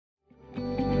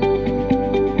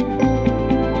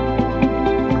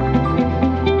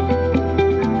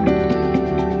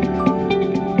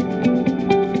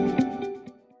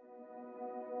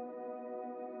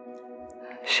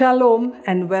Shalom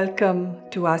and welcome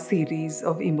to our series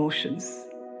of emotions.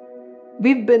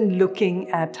 We've been looking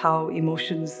at how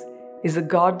emotions is a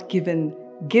God-given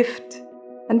gift,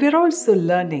 and we're also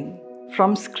learning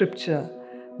from Scripture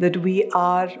that we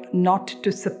are not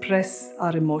to suppress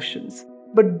our emotions,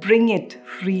 but bring it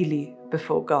freely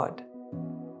before God.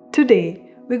 Today,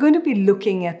 we're going to be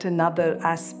looking at another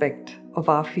aspect of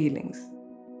our feelings.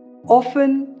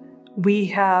 Often, we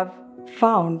have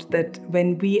found that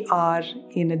when we are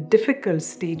in a difficult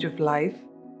stage of life,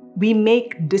 we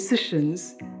make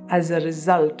decisions as a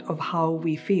result of how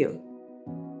we feel.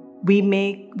 We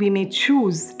may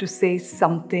choose to say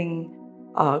something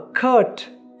curt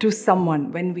to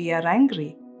someone when we are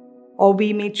angry, or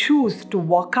we may choose to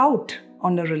walk out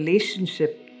on a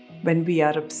relationship when we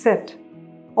are upset,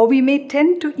 or we may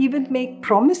tend to even make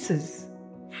promises,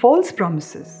 false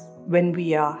promises, when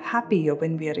we are happy or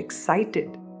when we are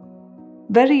excited.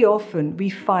 Very often we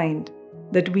find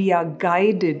that we are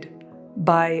guided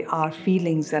by our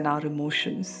feelings and our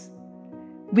emotions.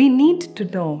 We need to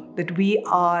know that we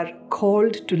are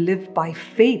called to live by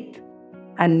faith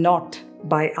and not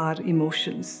by our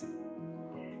emotions.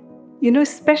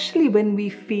 Especially when we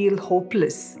feel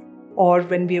hopeless or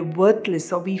when we are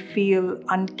worthless or we feel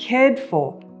uncared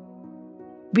for,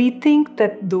 we think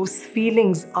that those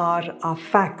feelings are our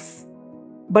facts.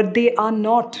 But they are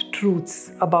not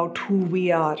truths about who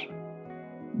we are.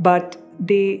 But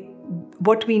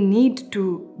what we need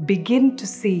to begin to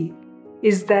see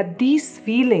is that these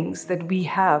feelings that we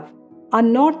have are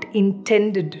not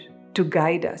intended to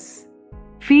guide us.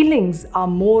 Feelings are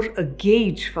more a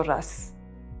gauge for us.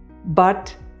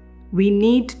 But we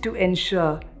need to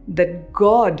ensure that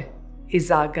God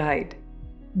is our guide.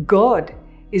 God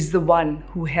is the one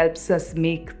who helps us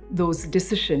make those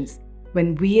decisions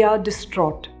when we are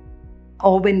distraught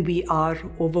or when we are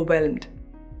overwhelmed.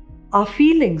 Our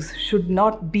feelings should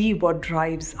not be what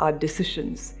drives our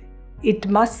decisions. It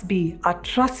must be our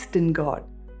trust in God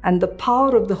and the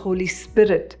power of the Holy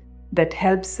Spirit that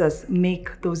helps us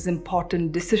make those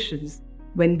important decisions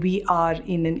when we are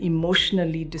in an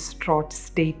emotionally distraught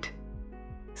state.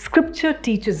 Scripture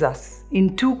teaches us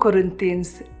in 2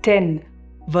 Corinthians 10,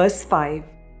 verse 5,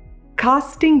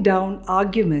 casting down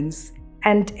arguments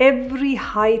and every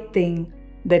high thing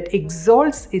that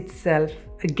exalts itself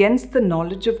against the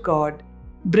knowledge of God,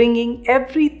 bringing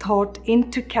every thought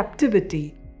into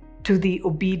captivity to the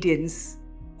obedience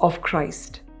of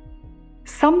Christ.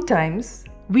 Sometimes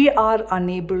we are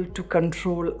unable to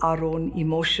control our own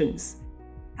emotions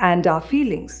and our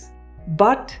feelings,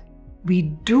 but we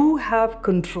do have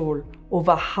control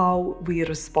over how we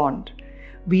respond.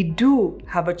 We do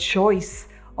have a choice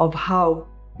of how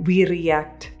we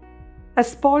react.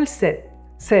 As Paul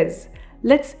says,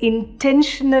 let's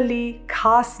intentionally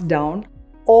cast down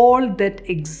all that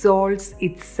exalts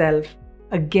itself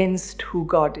against who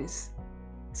God is.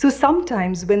 So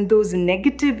sometimes when those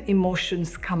negative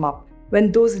emotions come up,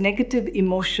 when those negative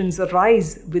emotions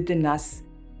arise within us,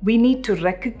 we need to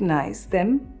recognize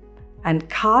them and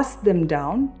cast them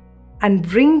down and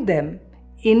bring them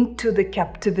into the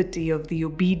captivity of the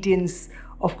obedience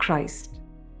of Christ.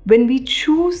 When we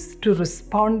choose to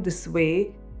respond this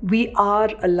way, we are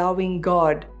allowing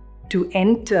God to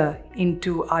enter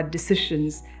into our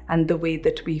decisions and the way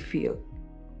that we feel.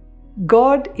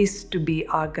 God is to be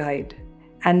our guide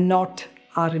and not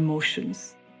our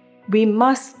emotions. We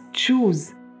must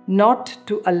choose not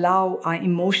to allow our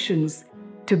emotions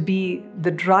to be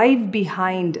the drive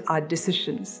behind our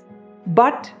decisions,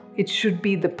 but it should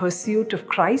be the pursuit of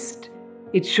Christ.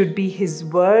 It should be His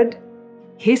word,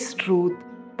 His truth,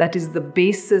 that is the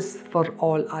basis for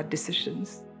all our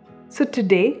decisions. So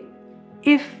today,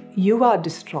 if you are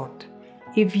distraught,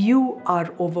 if you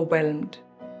are overwhelmed,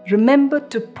 remember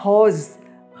to pause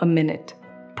a minute,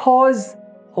 pause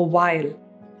a while,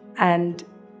 and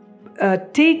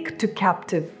take to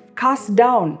captive, cast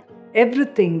down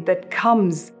everything that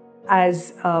comes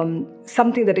as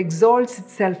something that exalts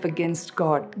itself against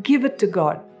God. Give it to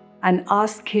God and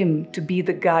ask Him to be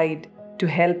the guide to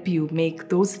help you make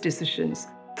those decisions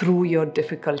through your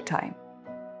difficult time.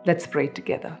 Let's pray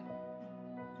together.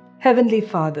 Heavenly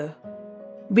Father,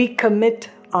 we commit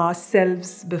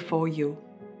ourselves before you.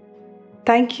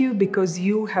 Thank you because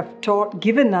you have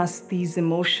given us these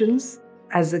emotions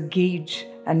as a gauge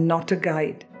and not a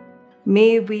guide.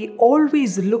 May we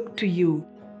always look to you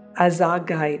as our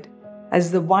guide,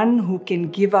 as the one who can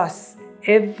give us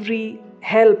every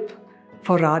help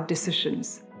for our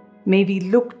decisions. May we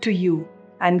look to you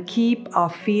and keep our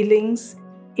feelings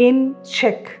in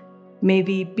check. May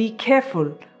we be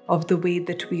careful of the way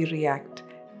that we react.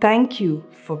 Thank you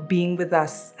for being with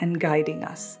us and guiding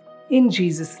us. In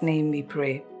Jesus' name we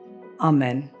pray.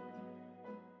 Amen.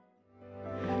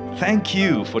 Thank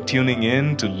you for tuning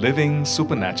in to Living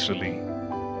Supernaturally.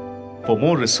 For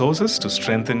more resources to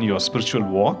strengthen your spiritual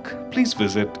walk, please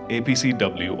visit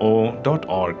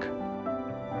apcwo.org.